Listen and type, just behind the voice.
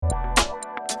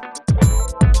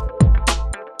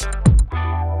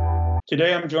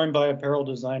Today I'm joined by apparel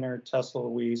designer Tessa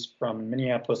Louise from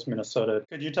Minneapolis, Minnesota.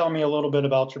 Could you tell me a little bit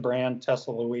about your brand,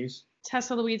 Tessa Louise?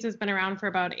 Tessa Louise has been around for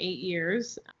about 8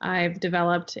 years. I've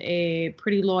developed a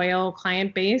pretty loyal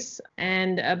client base,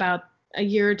 and about a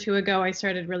year or two ago, I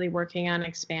started really working on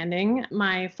expanding.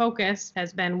 My focus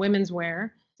has been women's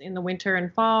wear. In the winter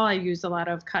and fall, I use a lot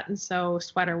of cut and sew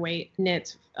sweater weight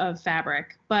knits of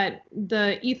fabric. But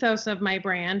the ethos of my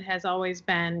brand has always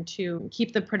been to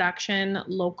keep the production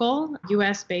local,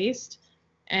 US based,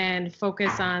 and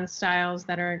focus on styles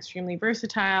that are extremely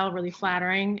versatile, really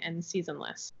flattering, and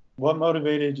seasonless. What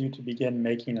motivated you to begin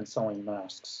making and selling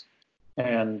masks?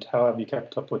 And how have you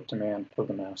kept up with demand for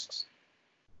the masks?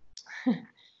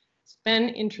 It's been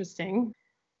interesting.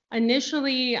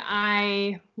 Initially,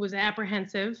 I was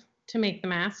apprehensive to make the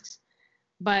masks,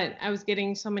 but I was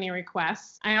getting so many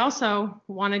requests. I also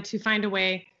wanted to find a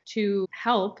way to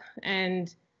help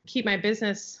and keep my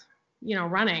business,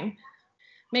 running,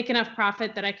 make enough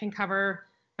profit that I can cover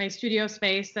my studio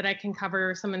space, that I can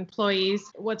cover some employees.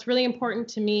 What's really important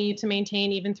to me to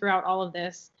maintain even throughout all of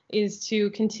this is to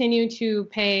continue to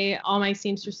pay all my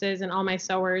seamstresses and all my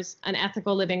sewers an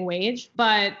ethical living wage.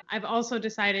 But I've also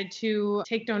decided to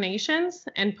take donations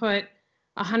and put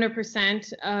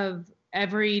 100% of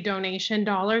every donation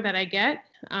dollar that I get,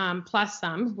 plus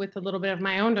some with a little bit of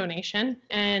my own donation,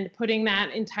 and putting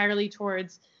that entirely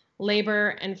towards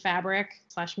labor and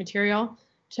fabric/material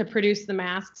to produce the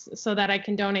masks so that I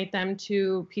can donate them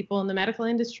to people in the medical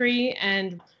industry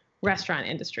and restaurant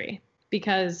industry,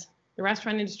 because the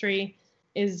restaurant industry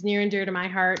is near and dear to my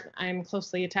heart. I'm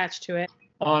closely attached to it.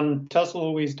 On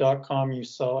TessaLouise.com, you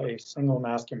sell a single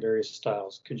mask in various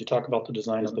styles. Could you talk about the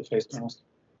design of the face mask?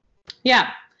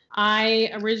 Yeah,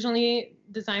 I originally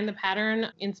designed the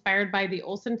pattern inspired by the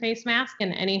Olsen face mask,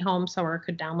 and any home sewer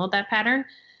could download that pattern.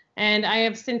 And I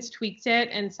have since tweaked it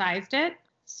and sized it.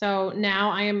 So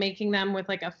now I am making them with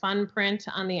like a fun print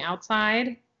on the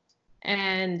outside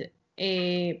and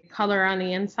a color on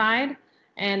the inside.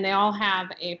 And they all have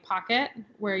a pocket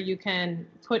where you can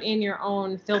put in your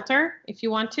own filter if you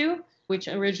want to, which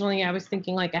originally I was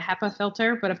thinking like a HEPA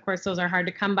filter, but of course those are hard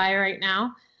to come by right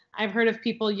now. I've heard of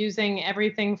people using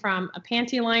everything from a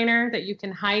panty liner that you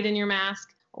can hide in your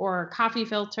mask, or coffee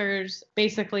filters.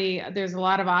 Basically, there's a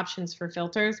lot of options for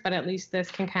filters, but at least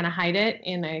this can kind of hide it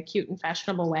in a cute and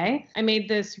fashionable way. I made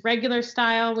this regular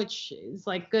style, which is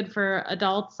like good for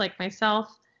adults like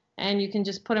myself, and you can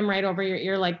just put them right over your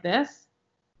ear like this.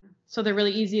 So they're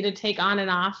really easy to take on and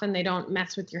off, and they don't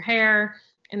mess with your hair,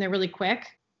 and they're really quick.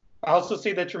 I also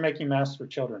see that you're making masks for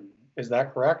children. Is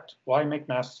that correct? Why make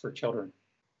masks for children?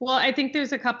 Well, I think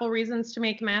there's a couple reasons to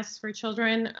make masks for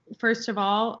children. First of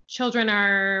all, children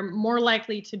are more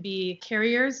likely to be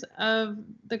carriers of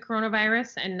the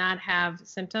coronavirus and not have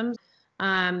symptoms.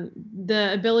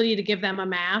 The ability to give them a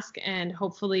mask and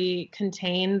hopefully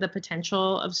contain the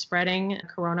potential of spreading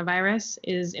coronavirus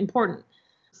is important.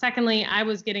 Secondly, I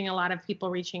was getting a lot of people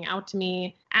reaching out to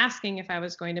me asking if I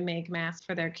was going to make masks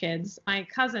for their kids. My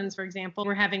cousins, for example,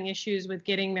 were having issues with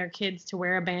getting their kids to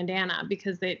wear a bandana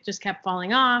because they just kept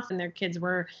falling off and their kids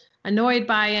were annoyed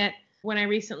by it. When I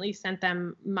recently sent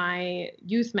them my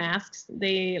youth masks,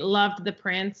 they loved the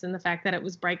prints and the fact that it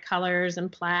was bright colors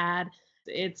and plaid.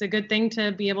 It's a good thing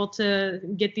to be able to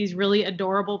get these really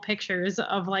adorable pictures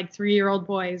of like 3-year-old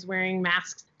boys wearing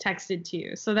masks texted to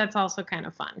you. So that's also kind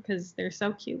of fun because they're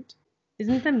so cute.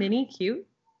 Isn't the mini cute?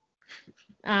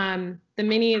 The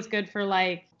mini is good for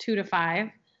like 2 to 5,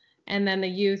 and then the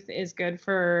youth is good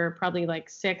for probably like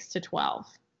 6 to 12.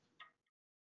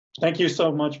 Thank you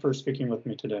so much for speaking with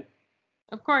me today.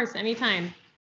 Of course, anytime.